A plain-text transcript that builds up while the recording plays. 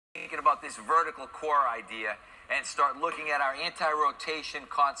thinking about this vertical core idea and start looking at our anti-rotation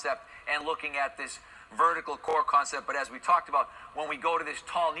concept and looking at this vertical core concept. But as we talked about, when we go to this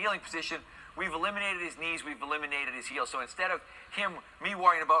tall kneeling position, we've eliminated his knees, we've eliminated his heels. So instead of me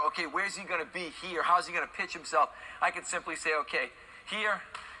worrying about, okay, where's he going to be here? How's he going to pitch himself? I can simply say, okay, here,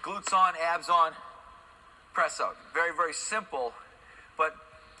 glutes on, abs on, press out. Very, very simple. But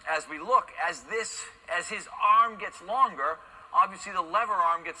as we look, as his arm gets longer, obviously the lever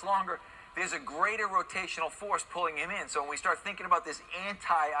arm gets longer, there's a greater rotational force pulling him in. So when we start thinking about this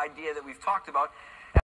anti-idea that we've talked about,